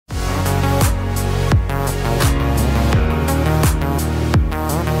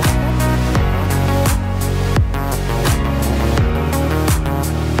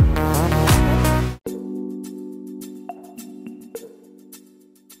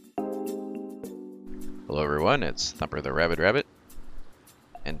Hello everyone, it's Thumper the Rabid Rabbit,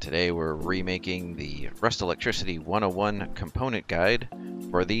 and today we're remaking the Rust Electricity 101 component guide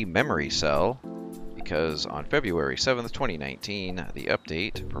for the memory cell, because on February 7th, 2019, the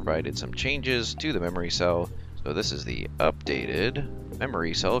update provided some changes to the memory cell, so this is the updated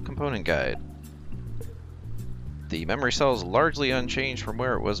memory cell component guide. The memory cell is largely unchanged from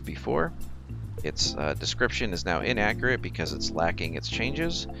where it was before. Its description is now inaccurate because it's lacking its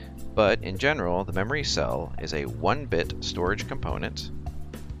changes, but in general, the memory cell is a 1-bit storage component,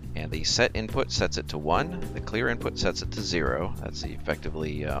 and the set input sets it to 1, the clear input sets it to 0, that's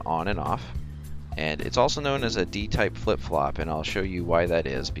effectively on and off, and it's also known as a D-type flip-flop, and I'll show you why that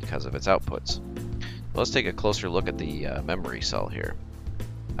is because of its outputs. Let's take a closer look at the memory cell here.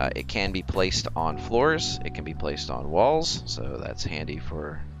 It can be placed on floors, it can be placed on walls, so that's handy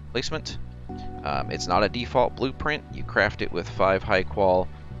for placement. It's not a default blueprint. You craft it with 5 high qual,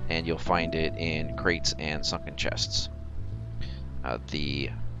 and you'll find it in crates and sunken chests. The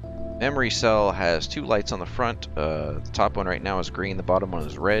memory cell has 2 lights on the front. The top one right now is green, the bottom one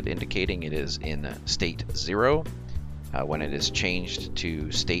is red, indicating it is in state 0. When it is changed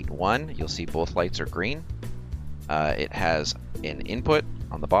to state 1, you'll see both lights are green. It has an input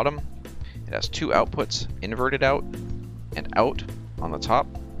on the bottom. It has 2 outputs, inverted out and out on the top.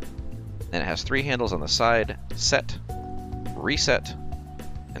 Then it has 3 handles on the side: set, reset,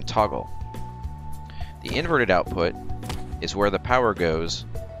 and toggle. The inverted output is where the power goes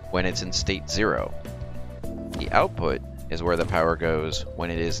when it's in state 0. The output is where the power goes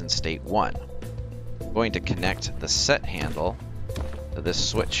when it is in state 1. I'm going to connect the set handle to this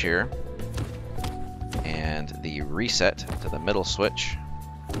switch here, and the reset to the middle switch,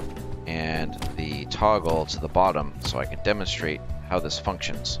 and the toggle to the bottom so I can demonstrate how this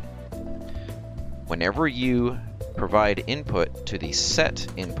functions. Whenever you provide input to the set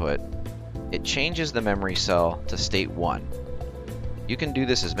input, it changes the memory cell to state 1. You can do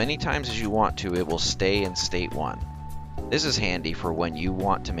this as many times as you want to, it will stay in state 1. This is handy for when you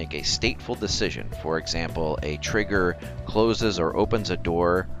want to make a stateful decision. For example, a trigger closes or opens a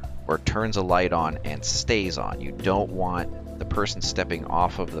door or turns a light on and stays on. You don't want the person stepping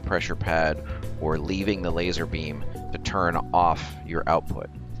off of the pressure pad or leaving the laser beam to turn off your output.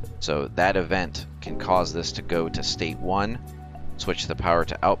 So that event can cause this to go to state 1, switch the power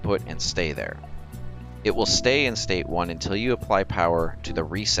to output, and stay there. It will stay in state 1 until you apply power to the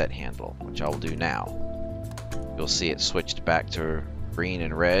reset handle, which I will do now. You'll see it switched back to green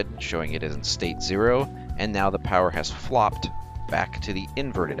and red, showing it is in state 0, and now the power has flopped back to the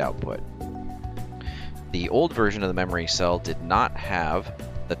inverted output. The old version of the memory cell did not have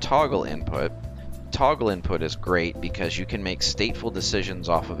the toggle input. Toggle input is great because you can make stateful decisions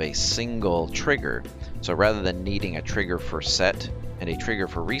off of a single trigger. So rather than needing a trigger for set and a trigger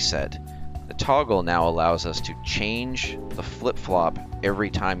for reset, the toggle now allows us to change the flip-flop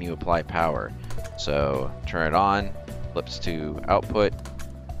every time you apply power. So turn it on, flips to output,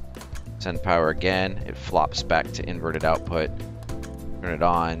 send power again, it flops back to inverted output, turn it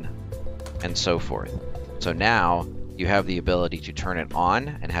on, and so forth. So now you have the ability to turn it on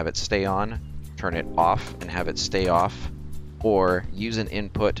and have it stay on, turn it off and have it stay off, or use an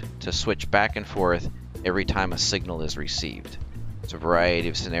input to switch back and forth every time a signal is received. There's a variety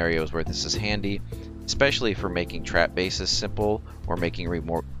of scenarios where this is handy, especially for making trap bases simple or making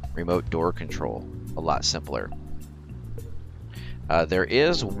remote door control a lot simpler. There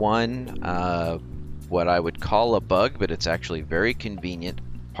is one, what I would call a bug, but it's actually very convenient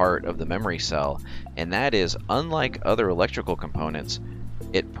part of the memory cell, and that is, unlike other electrical components,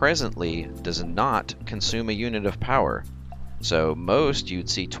 it presently does not consume a unit of power. So most you'd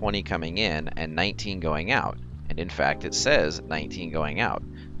see 20 coming in and 19 going out. And in fact it says 19 going out.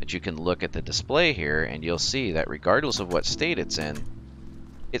 But you can look at the display here and you'll see that regardless of what state it's in,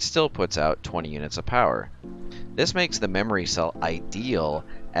 it still puts out 20 units of power. This makes the memory cell ideal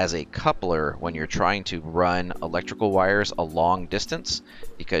as a coupler when you're trying to run electrical wires a long distance,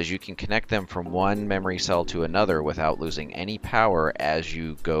 because you can connect them from one memory cell to another without losing any power as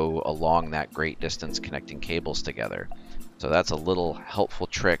you go along that great distance connecting cables together. So that's a little helpful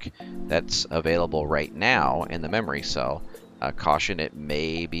trick that's available right now in the memory cell. Caution, it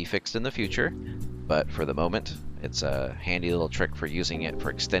may be fixed in the future, but for the moment it's a handy little trick for using it for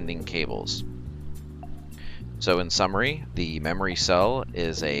extending cables. So in summary, the memory cell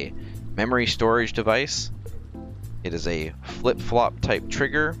is a memory storage device. It is a flip-flop type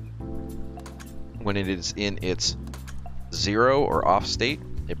trigger. When it is in its 0 or off state,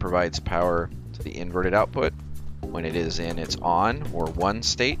 it provides power to the inverted output. When it is in its on or 1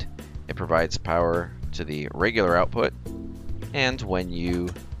 state, it provides power to the regular output. And when you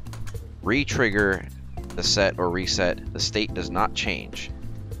re-trigger the set or reset, the state does not change.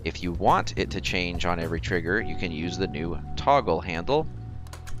 If you want it to change on every trigger, you can use the new toggle handle.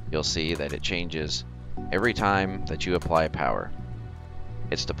 You'll see that it changes every time that you apply power.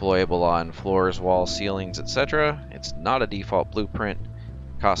 It's deployable on floors, walls, ceilings, etc. It's not a default blueprint,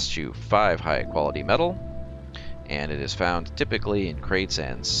 costs you 5 high quality metal, and it is found typically in crates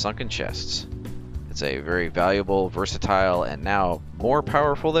and sunken chests. It's a very valuable, versatile, and now more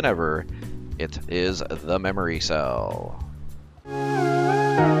powerful than ever. It is the memory cell.